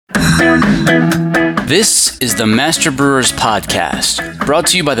This is the Master Brewers Podcast, brought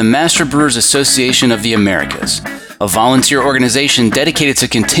to you by the Master Brewers Association of the Americas, a volunteer organization dedicated to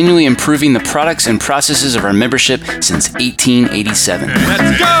continually improving the products and processes of our membership since 1887.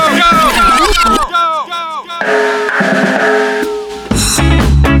 Let's go!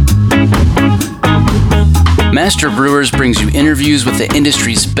 Master Brewers brings you interviews with the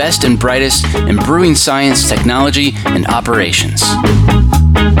industry's best and brightest in brewing science, technology, and operations.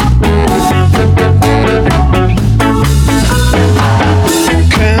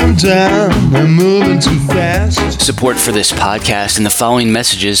 Calm down, I'm moving too fast. Support for this podcast and the following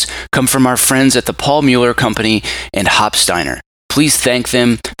messages come from our friends at the Paul Mueller Company and Hopsteiner. Please thank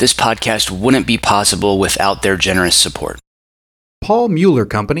them. This podcast wouldn't be possible without their generous support. Paul Mueller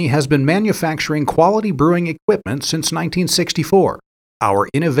Company has been manufacturing quality brewing equipment since 1964. Our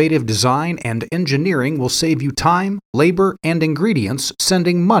innovative design and engineering will save you time, labor, and ingredients,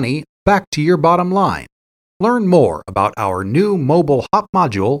 sending money back to your bottom line. Learn more about our new mobile hop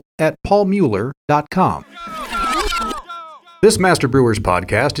module at paulmueller.com. This Master Brewers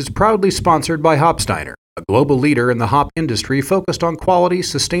podcast is proudly sponsored by Hopsteiner, a global leader in the hop industry focused on quality,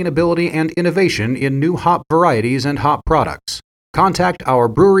 sustainability, and innovation in new hop varieties and hop products. Contact our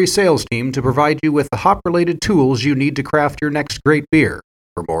brewery sales team to provide you with the hop-related tools you need to craft your next great beer.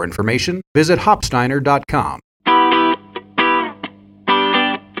 For more information, visit hopsteiner.com.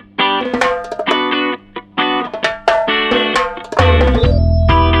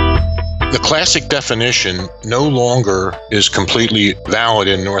 The classic definition no longer is completely valid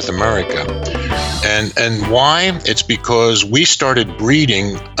in North America. And why? It's because we started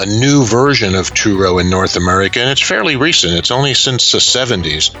breeding a new version of two-row in North America, and it's fairly recent. It's only since the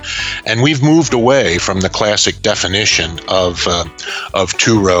 70s. And we've moved away from the classic definition of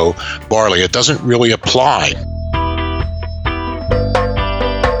two-row barley. It doesn't really apply.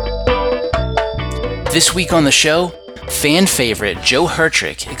 This week on the show, fan favorite Joe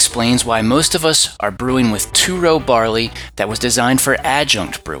Hertrich explains why most of us are brewing with two-row barley that was designed for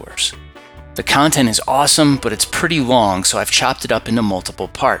adjunct brewers. The content is awesome, but it's pretty long, so I've chopped it up into multiple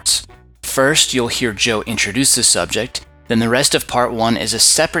parts. First, you'll hear Joe introduce the subject, then the rest of part 1 is a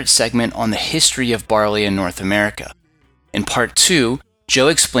separate segment on the history of barley in North America. In part 2, Joe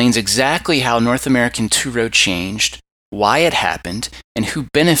explains exactly how North American two-row changed, why it happened, and who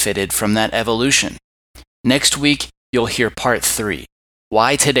benefited from that evolution. Next week, you'll hear part 3,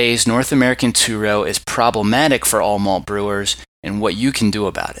 why today's North American two-row is problematic for all-malt brewers and what you can do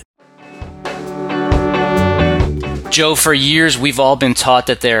about it. Joe, for years we've all been taught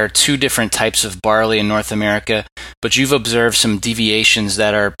that there are two different types of barley in North America, but you've observed some deviations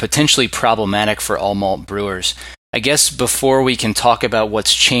that are potentially problematic for all-malt brewers. I guess before we can talk about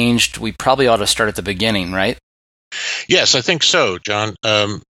what's changed, we probably ought to start at the beginning, right? Yes, I think so, John,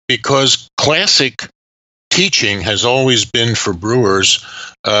 because classic teaching has always been for brewers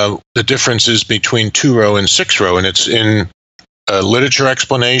the differences between two-row and six-row, and it's in literature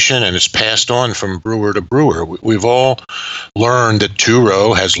explanation, and it's passed on from brewer to brewer. We've all learned that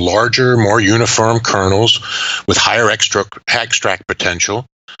two-row has larger, more uniform kernels with higher extract potential,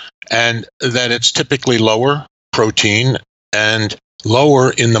 and that it's typically lower protein and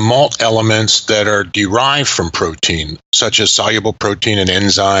lower in the malt elements that are derived from protein, such as soluble protein and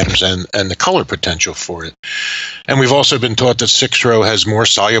enzymes and the color potential for it. And we've also been taught that six-row has more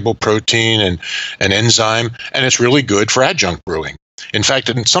soluble protein and enzyme, and it's really good for adjunct brewing. In fact,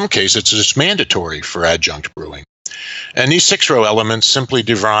 in some cases, it's just mandatory for adjunct brewing. And these six-row elements simply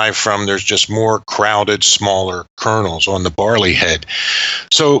derive from there's just more crowded, smaller kernels on the barley head.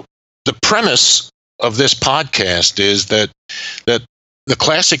 So the premise of this podcast is that the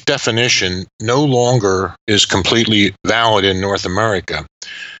classic definition no longer is completely valid in North America.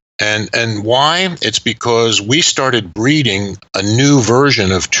 And why? It's because we started breeding a new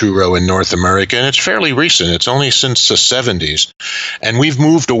version of two-row in North America, and it's fairly recent. It's only since the 70s. And we've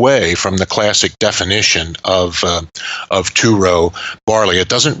moved away from the classic definition of two-row barley. It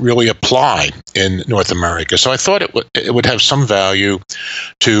doesn't really apply in North America. So I thought it would have some value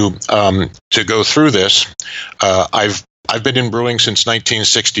to go through this. I've been in brewing since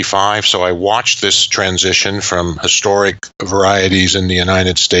 1965, so I watched this transition from historic varieties in the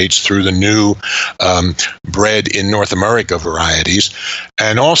United States through the new bred in North America varieties.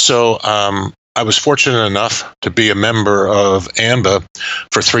 And also, I was fortunate enough to be a member of AMBA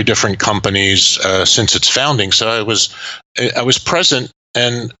for 3 different companies since its founding. So I was present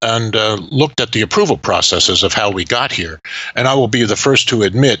and looked at the approval processes of how we got here. And I will be the first to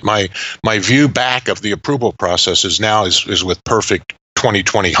admit my view back of the approval processes now is with perfect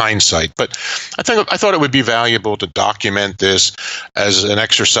 2020 hindsight. But I thought it would be valuable to document this as an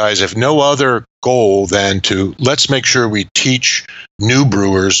exercise, if no other goal than to let's make sure we teach new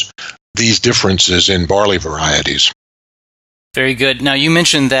brewers these differences in barley varieties. Very good. Now, you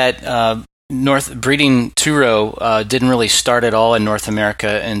mentioned that breeding two-row didn't really start at all in North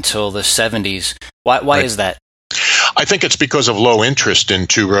America until the 70s. Why Right. is that? I think it's because of low interest in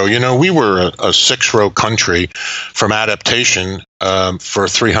two-row. We were a six-row country from adaptation for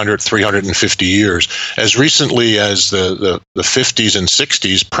 350 years. As recently as the 50s and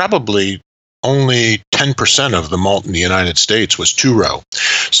 60s, probably only 10% of the malt in the United States was two-row.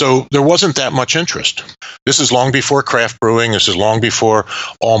 So there wasn't that much interest. This is long before craft brewing. This is long before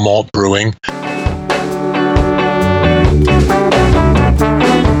all-malt brewing.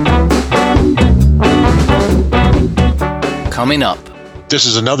 Coming up. This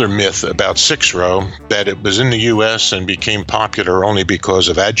is another myth about six-row, that it was in the U.S. and became popular only because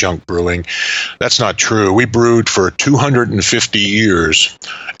of adjunct brewing. That's not true. We brewed for 250 years,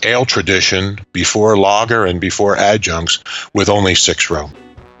 ale tradition, before lager and before adjuncts, with only six-row.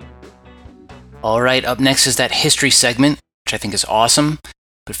 All right, up next is that history segment, which I think is awesome,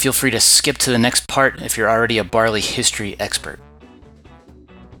 but feel free to skip to the next part if you're already a barley history expert.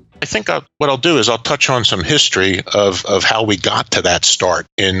 I think what I'll do is I'll touch on some history of how we got to that start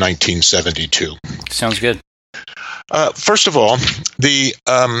in 1972. Sounds good. First of all,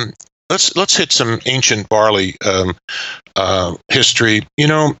 let's hit some ancient barley history.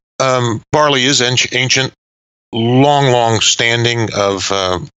 Barley is ancient, long standing,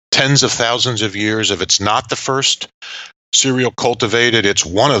 of tens of thousands of years. If it's not the first cereal cultivated, it's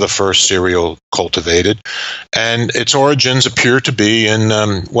one of the first cereal cultivated, and its origins appear to be in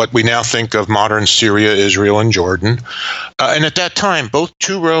what we now think of modern Syria, Israel, and Jordan. And at that time, both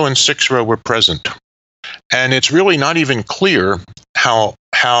two-row and six-row were present. And it's really not even clear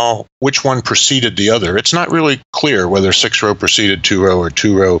which one preceded the other. It's not really clear whether six-row preceded two-row or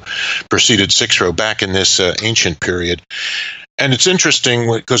two-row preceded six-row back in this ancient period. And it's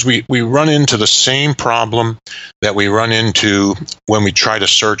interesting because we run into the same problem that we run into when we try to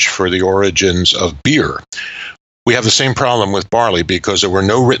search for the origins of beer. We have the same problem with barley because there were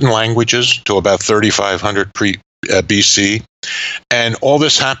no written languages till about 3500 BC. And all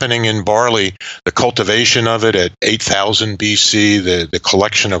this happening in barley, the cultivation of it at 8000 BC, the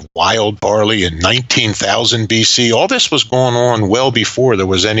collection of wild barley in 19,000 BC, all this was going on well before there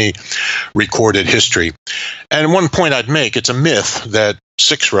was any recorded history. And one point I'd make, it's a myth that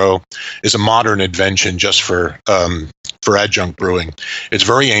six-row is a modern invention just for adjunct brewing. It's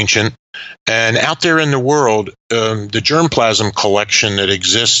very ancient. And out there in the world, the germplasm collection that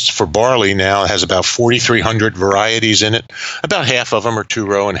exists for barley now has about 4,300 varieties in it. About half of them are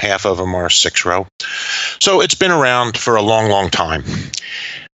two-row and half of them are six-row. So it's been around for a long time.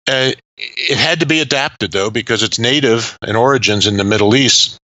 It had to be adapted, though, because it's native in origins in the Middle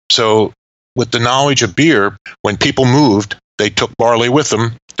East. So with the knowledge of beer, when people moved, they took barley with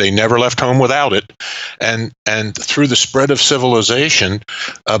them. They never left home without it. And through the spread of civilization,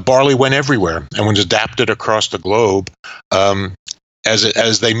 barley went everywhere and was adapted across the globe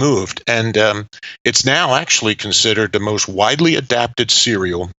as they moved. And it's now actually considered the most widely adapted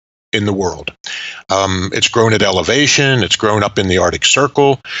cereal in the world. It's grown at elevation. It's grown up in the Arctic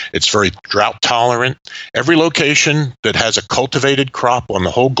Circle. It's very drought tolerant. Every location that has a cultivated crop on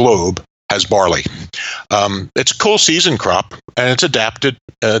the whole globe has barley. It's a cool season crop, and it's adapted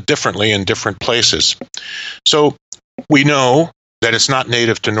differently in different places. So we know that it's not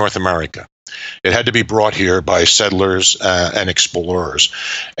native to North America. It had to be brought here by settlers and explorers.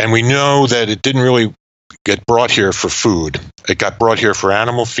 And we know that it didn't really get brought here for food. It got brought here for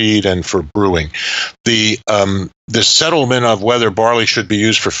animal feed and for brewing. The settlement of whether barley should be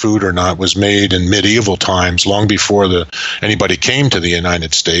used for food or not was made in medieval times, long before anybody came to the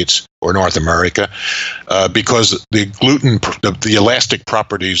United States or North America, because the elastic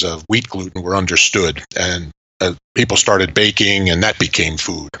properties of wheat gluten were understood, and people started baking, and that became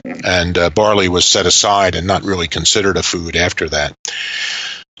food. And barley was set aside and not really considered a food after that.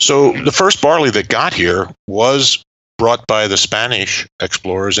 So the first barley that got here was brought by the Spanish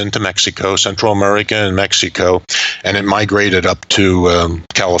explorers into Mexico, Central America and Mexico, and it migrated up to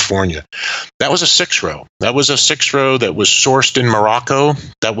California. That was a six-row. That was a six-row that was sourced in Morocco.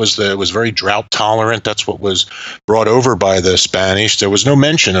 It was very drought tolerant. That's what was brought over by the Spanish. There was no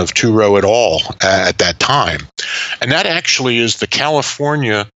mention of two-row at all at that time. And that actually is the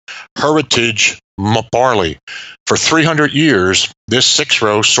California heritage barley. For 300 years, this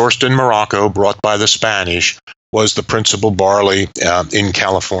six-row sourced in Morocco, brought by the Spanish, was the principal barley in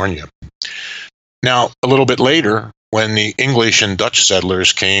California. Now, a little bit later, when the English and Dutch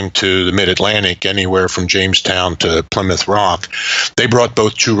settlers came to the mid-Atlantic, anywhere from Jamestown to Plymouth Rock, they brought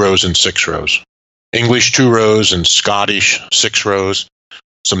both 2 rows and 6 rows. English 2 rows and Scottish 6 rows.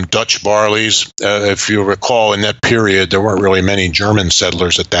 Some Dutch barleys. If you recall, in that period, there weren't really many German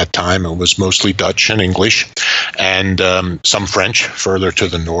settlers at that time. It was mostly Dutch and English, and some French further to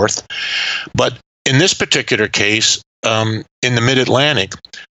the north. But in this particular case, in the mid-Atlantic,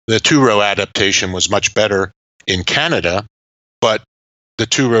 the 2-row adaptation was much better in Canada, but the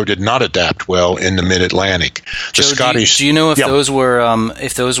 2-row did not adapt well in the mid-Atlantic. The Joe, Scottish. Do you know if those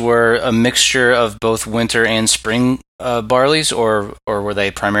were a mixture of both winter and spring barleys, or were they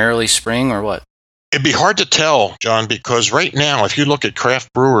primarily spring, or what? It'd be hard to tell, John, because right now, if you look at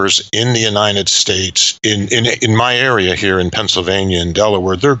craft brewers in the United States, in my area here in Pennsylvania and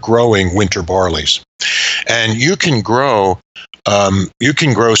Delaware, they're growing winter barleys, and you can grow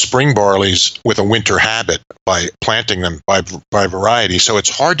spring barleys with a winter habit by planting them by variety. So it's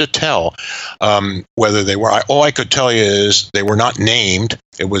hard to tell whether they were. All I could tell you is they were not named.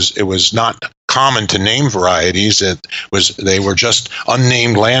 It was not common to name varieties. They were just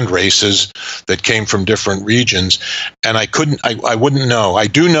unnamed land races that came from different regions, and I wouldn't know. I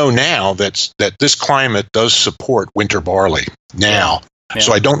do know now that this climate does support winter barley now. Yeah.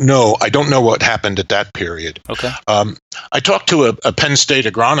 So I don't know what happened at that period. Okay. I talked to a Penn State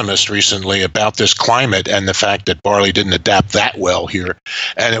agronomist recently about this climate and the fact that barley didn't adapt that well here.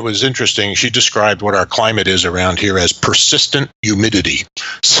 And it was interesting. She described what our climate is around here as persistent humidity.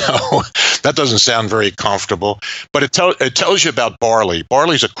 So that doesn't sound very comfortable. But it tells you about barley.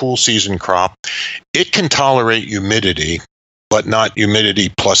 Barley's a cool season crop. It can tolerate humidity, but not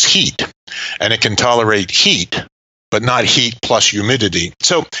humidity plus heat. And it can tolerate heat, but not heat plus humidity.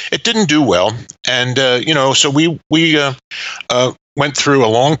 So it didn't do well. And, so we went through a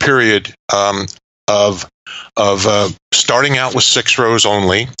long period of starting out with 6 rows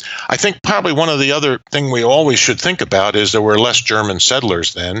only. I think probably one of the other thing we always should think about is there were less German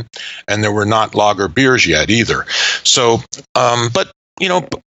settlers then, and there were not lager beers yet either. So,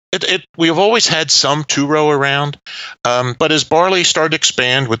 we have always had some 2-row around, but as barley started to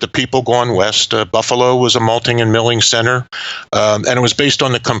expand with the people going west, Buffalo was a malting and milling center, and it was based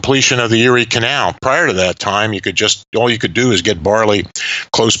on the completion of the Erie Canal. Prior to that time, all you could do is get barley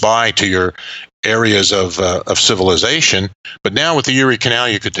close by to your areas of civilization. But now with the Erie Canal,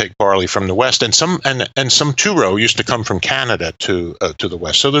 you could take barley from the west, and some 2-row used to come from Canada to the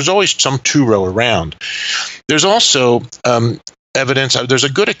west. So there's always some 2-row around. There's also evidence. There's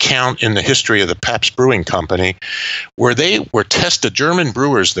a good account in the history of the Pabst Brewing Company where they were tested, German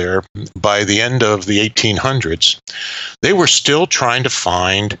brewers there, by the end of the 1800s. They were still trying to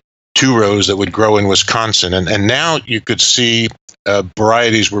find 2-rows that would grow in Wisconsin. And now you could see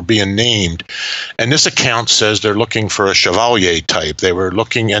varieties were being named. And this account says they're looking for a Chevalier type. They were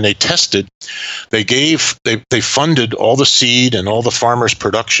looking, and they tested. They funded all the seed and all the farmers'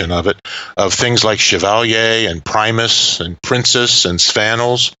 production of it, of things like Chevalier and Primus and Princess and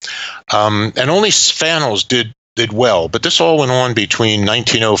Svanels. And only Svanels did well. But this all went on between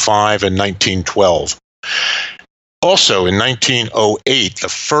 1905 and 1912. Also, in 1908, the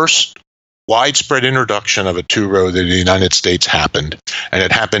first widespread introduction of a 2-row to the United States happened, and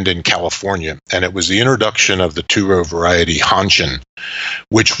it happened in California. And it was the introduction of the 2-row variety Hanschen,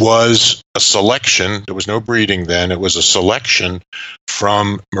 which was a selection. There was no breeding then. It was a selection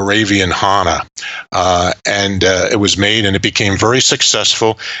from Moravian Hanna. And it was made, and it became very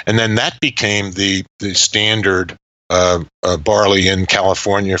successful. And then that became the standard barley in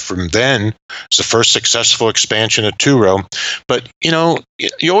California from then. It's the first successful expansion of 2-row. But,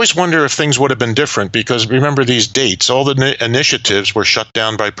 you always wonder if things would have been different, because remember these dates, all the initiatives were shut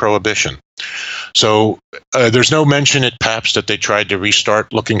down by Prohibition. So there's no mention at Pabst that they tried to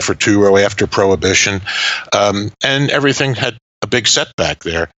restart looking for 2-row after Prohibition. And everything had a big setback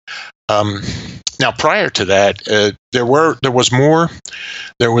there. Now, prior to that, there was more.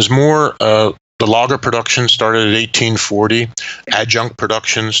 The lager production started at 1840. Adjunct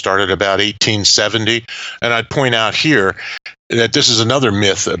production started about 1870. And I'd point out here that this is another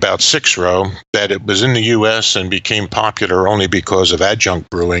myth about 6-row, that it was in the U.S. and became popular only because of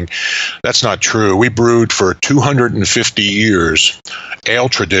adjunct brewing. That's not true. We brewed for 250 years, ale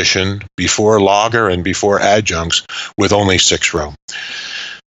tradition, before lager and before adjuncts, with only 6-row.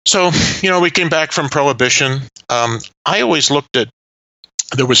 So, we came back from Prohibition. I always looked at,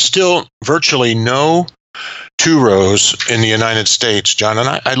 there was still virtually no two-rows in the United States, John, and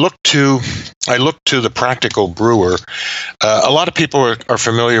I look to the practical brewer. A lot of people are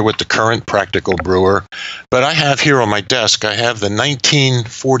familiar with the current practical brewer, but I have here on my desk, I have the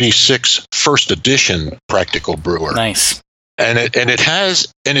 1946 first edition practical brewer. Nice. And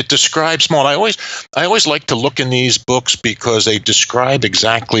it describes malt. I always like to look in these books because they describe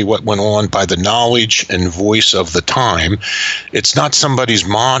exactly what went on by the knowledge and voice of the time. It's not somebody's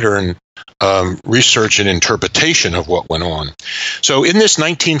modern research and interpretation of what went on. So in this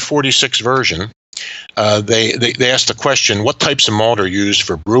 1946 version, they asked the question, what types of malt are used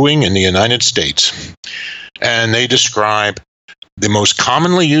for brewing in the United States? And they describe the most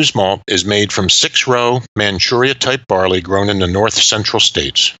commonly used malt is made from 6-row Manchuria-type barley grown in the north-central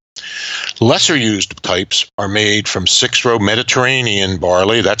states. Lesser used types are made from 6-row Mediterranean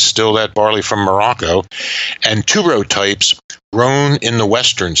barley, that's still that barley from Morocco, and 2-row types grown in the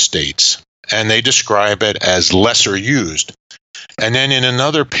western states, and they describe it as lesser used. And then in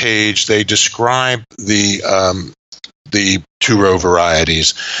another page, they describe the 2-row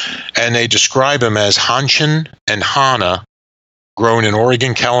varieties, and they describe them as Hanshin and Hana, grown in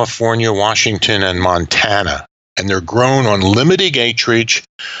Oregon, California, Washington, and Montana. And they're grown on limited acreage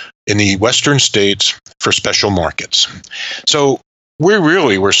in the western states for special markets. So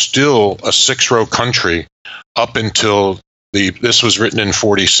we're still a 6-row country up until this was written in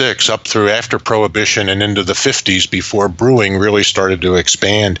 46, up through after Prohibition and into the 50s, before brewing really started to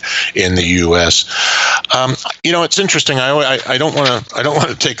expand in the U.S. It's interesting. I don't want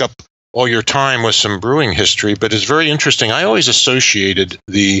to take up all your time with some brewing history, but it's very interesting. I always associated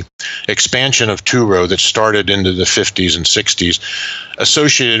the expansion of 2-row that started into the 50s and 60s,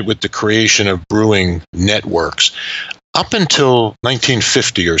 associated with the creation of brewing networks. Up until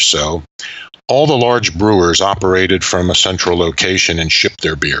 1950 or so, all the large brewers operated from a central location and shipped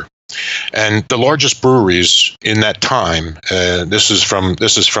their beer. And the largest breweries in that time, this is from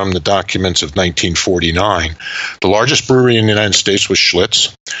the documents of 1949. The largest brewery in the United States was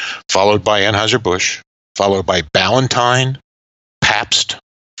Schlitz, followed by Anheuser-Busch, followed by Ballantine, Pabst,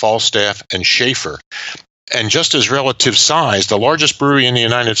 Falstaff, and Schaefer. And just as relative size, the largest brewery in the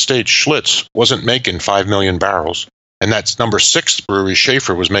United States, Schlitz, wasn't making 5 million barrels. And that's number 6 brewery,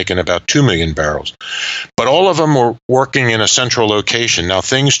 Schaefer, was making about 2 million barrels. But all of them were working in a central location. Now,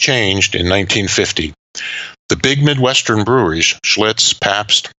 things changed in 1950. The big Midwestern breweries, Schlitz,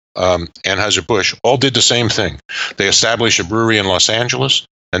 Pabst, Anheuser-Busch, all did the same thing. They established a brewery in Los Angeles,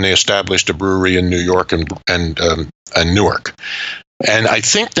 and they established a brewery in New York and Newark. And I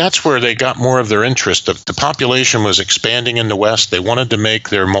think that's where they got more of their interest. The population was expanding in the West. They wanted to make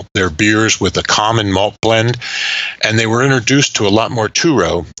their beers with a common malt blend, and they were introduced to a lot more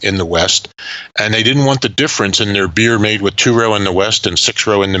 2-row in the West. And they didn't want the difference in their beer made with 2-row in the West and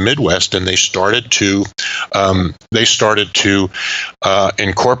 6-row in the Midwest. And they started to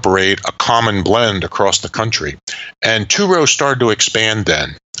incorporate a common blend across the country. And 2-row started to expand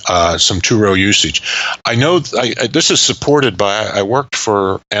then. Some 2-row usage. I know this is supported by, I worked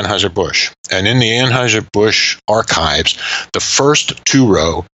for Anheuser-Busch, and in the Anheuser-Busch archives, the first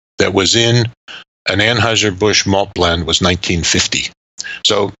 2-row that was in an Anheuser-Busch malt blend was 1950.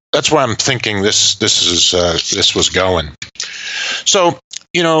 So that's why I'm thinking this was going. So,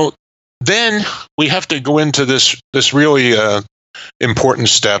 then we have to go into this really important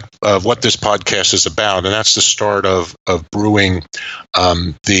step of what this podcast is about, and that's the start of brewing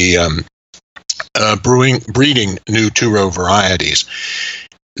breeding new 2-row varieties.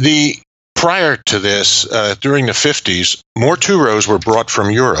 Prior to this, during the 50s, more 2-rows were brought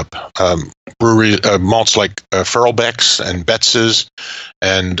from Europe. Malts like Ferlbecks and Betz's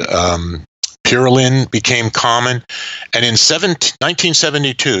and Purelin became common. And in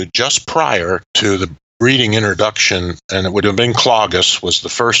 1972, just prior to the breeding introduction, and it would have been Clogus was the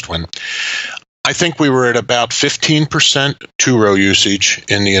first one, I think we were at about 15% 2-row usage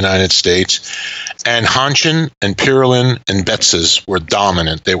in the United States, and Hanshin and Purelin and Betz's were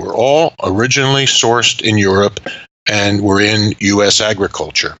dominant. They were all originally sourced in Europe and were in U.S.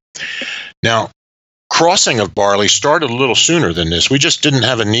 agriculture. Now, crossing of barley started a little sooner than this. We just didn't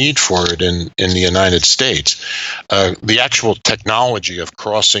have a need for it in the United States. The actual technology of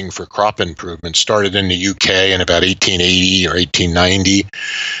crossing for crop improvement started in the UK in about 1880 or 1890.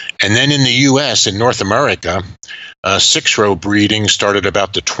 And then in the U.S., in North America, 6-row breeding started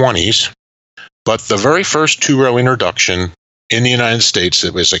about the 20s. But the very first 2-row introduction in the United States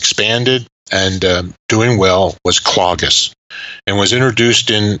that was expanded and doing well was Clogus, and was introduced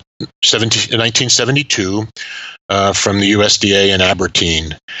in 1972 from the USDA in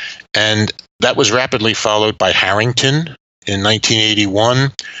Aberdeen. And that was rapidly followed by Harrington in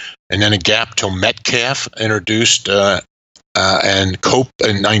 1981, and then a gap till Metcalf introduced and Cope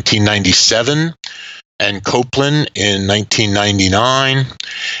in 1997, and Copeland in 1999.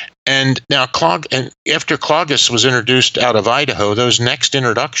 And now after Clogus was introduced out of Idaho, those next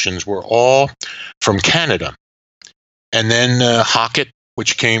introductions were all from Canada. And then Hockett,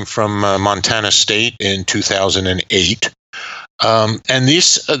 which came from Montana State in 2008. And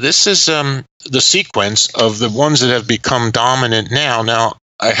this is the sequence of the ones that have become dominant now. Now,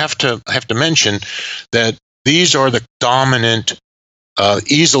 I have to mention that these are the dominant,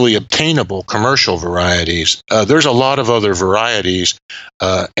 easily obtainable commercial varieties. There's a lot of other varieties.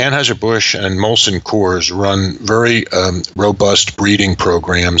 Anheuser-Busch and Molson Coors run very robust breeding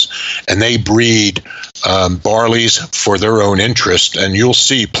programs, and they breed barleys for their own interest. And you'll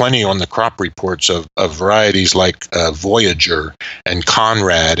see plenty on the crop reports of varieties like Voyager and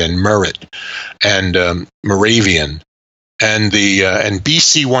Conrad and Merit and Moravian. And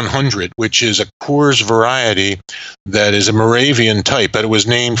BC 100, which is a Coors variety that is a Moravian type, but it was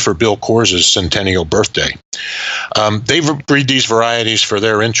named for Bill Coors' centennial birthday. They breed these varieties for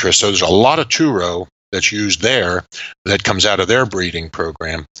their interest, so there's a lot of two-row that's used there that comes out of their breeding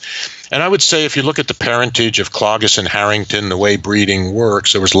program. And I would say if you look at the parentage of Clogus and Harrington, the way breeding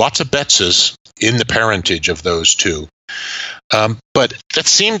works, there was lots of Betzes in the parentage of those two. But that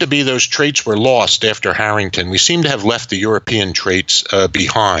seemed to be those traits were lost after Harrington. We seem to have left the European traits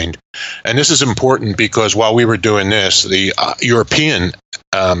behind. And this is important because while we were doing this, the European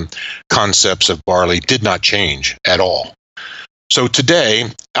concepts of barley did not change at all. So today,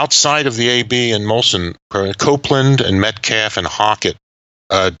 outside of the AB and Molson, Copeland and Metcalf and Hockett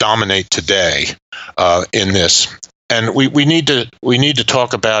dominate today in this. And we need to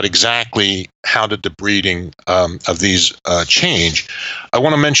talk about exactly how did the breeding of these change. I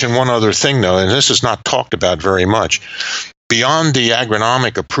want to mention one other thing, though, and this is not talked about very much. Beyond the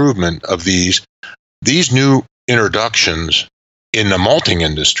agronomic improvement of these new introductions in the malting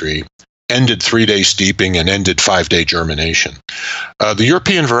industry ended 3-day steeping and ended 5-day germination. The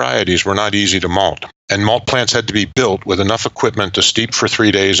European varieties were not easy to malt, and malt plants had to be built with enough equipment to steep for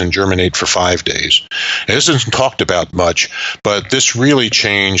 3 days and germinate for 5 days. It isn't talked about much, but this really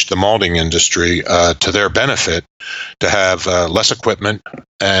changed the malting industry to their benefit to have less equipment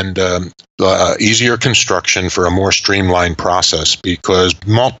and easier construction for a more streamlined process, because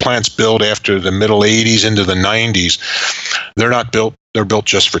malt plants built after the middle 80s into the 90s, they're built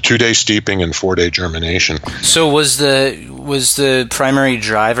just for 2-day steeping and 4-day germination. So was the primary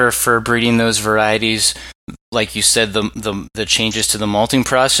driver for breeding those varieties, like you said, the changes to the malting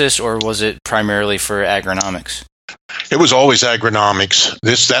process, or was it primarily for agronomics? It was always agronomics.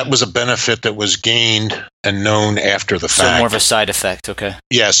 That was a benefit that was gained and known after the fact. So more of a side effect, okay.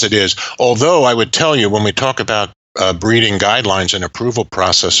 Yes, it is. Although I would tell you, when we talk about breeding guidelines and approval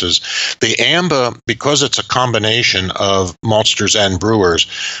processes, the AMBA, because it's a combination of maltsters and brewers,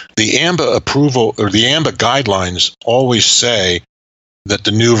 the AMBA approval or the AMBA guidelines always say that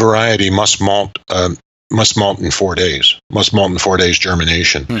the new variety must malt in 4 days, must malt in 4 days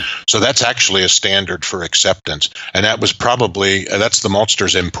germination. So that's actually a standard for acceptance. And that was that's the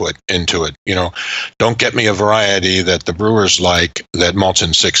maltster's input into it. You know, don't get me a variety that the brewers like that malts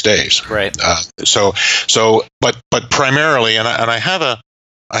in 6 days. Right. But primarily, and I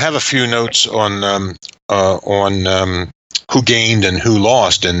have a few notes on who gained and who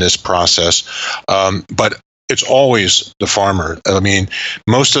lost in this process. But it's always the farmer. I mean,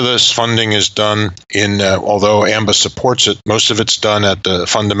 most of this funding is done although AMBA supports it, most of it's done at the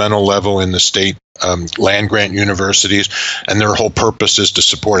fundamental level in the state land grant universities, and their whole purpose is to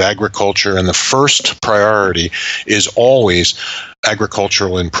support agriculture. And the first priority is always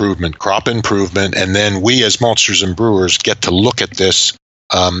agricultural improvement, crop improvement, and then we as maltsters and brewers get to look at this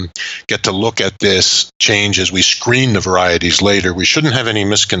change as we screen the varieties later. We shouldn't have any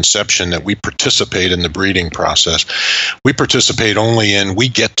misconception that we participate in the breeding process. We participate only we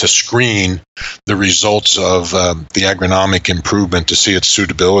get to screen the results of the agronomic improvement to see its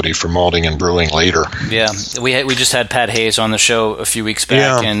suitability for malting and brewing later. Yeah, we just had Pat Hayes on the show a few weeks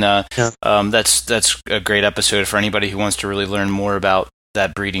back, and that's a great episode for anybody who wants to really learn more about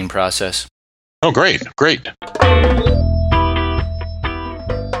that breeding process. Oh, great.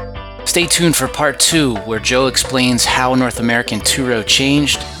 Stay tuned for part 2, where Joe explains how North American two-row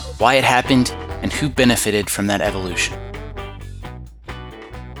changed, why it happened, and who benefited from that evolution.